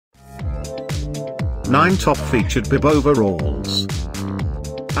9 top featured bib overalls.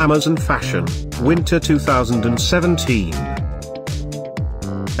 Amazon Fashion, Winter 2017.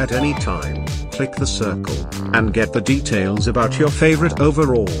 At any time, click the circle, and get the details about your favorite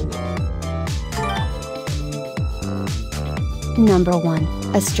overall. Number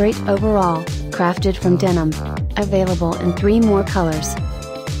 1, a straight overall, crafted from denim. Available in 3 more colors.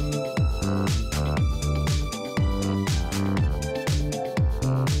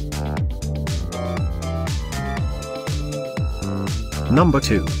 Number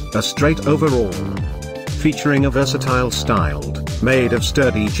 2, a straight overall. Featuring a versatile styled, made of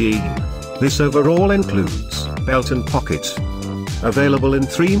sturdy jean. This overall includes belt and pocket. Available in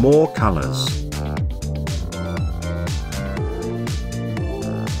 3 more colors.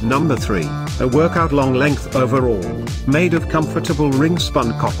 Number 3, a workout long length overall, made of comfortable ring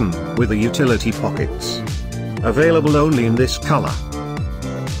spun cotton, with the utility pockets. Available only in this color.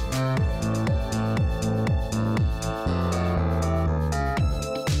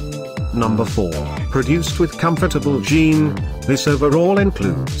 Number 4, produced with comfortable jean. This overall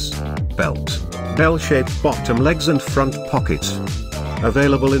includes belt, bell-shaped bottom legs and front pocket.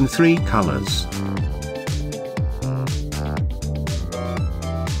 Available in 3 colors.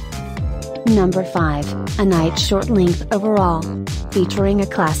 Number 5, a night short length overall. Featuring a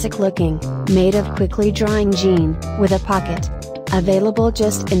classic looking, made of quickly drying jean, with a pocket. Available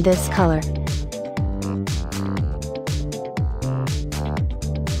just in this color.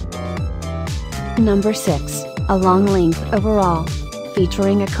 Number 6, a long length overall.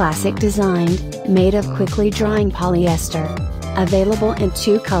 Featuring a classic design, made of quickly drying polyester. Available in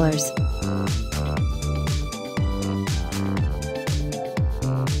 2 colors.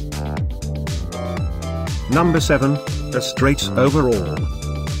 Number 7, a straight overall.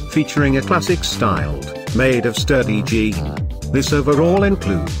 Featuring a classic styled, made of sturdy jean. This overall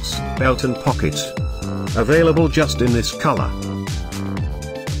includes belt and pocket. Available just in this color.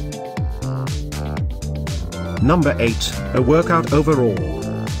 Number 8, a workout overall.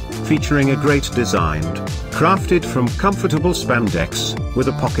 Featuring a great designed, crafted from comfortable spandex, with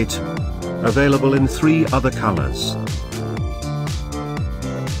a pocket. Available in 3 other colors.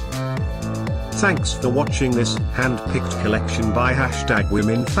 Thanks for watching this hand-picked collection by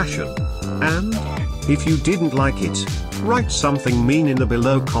 #WomenFashion. And, if you didn't like it, write something mean in the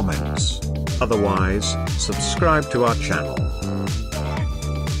below comments. Otherwise, subscribe to our channel.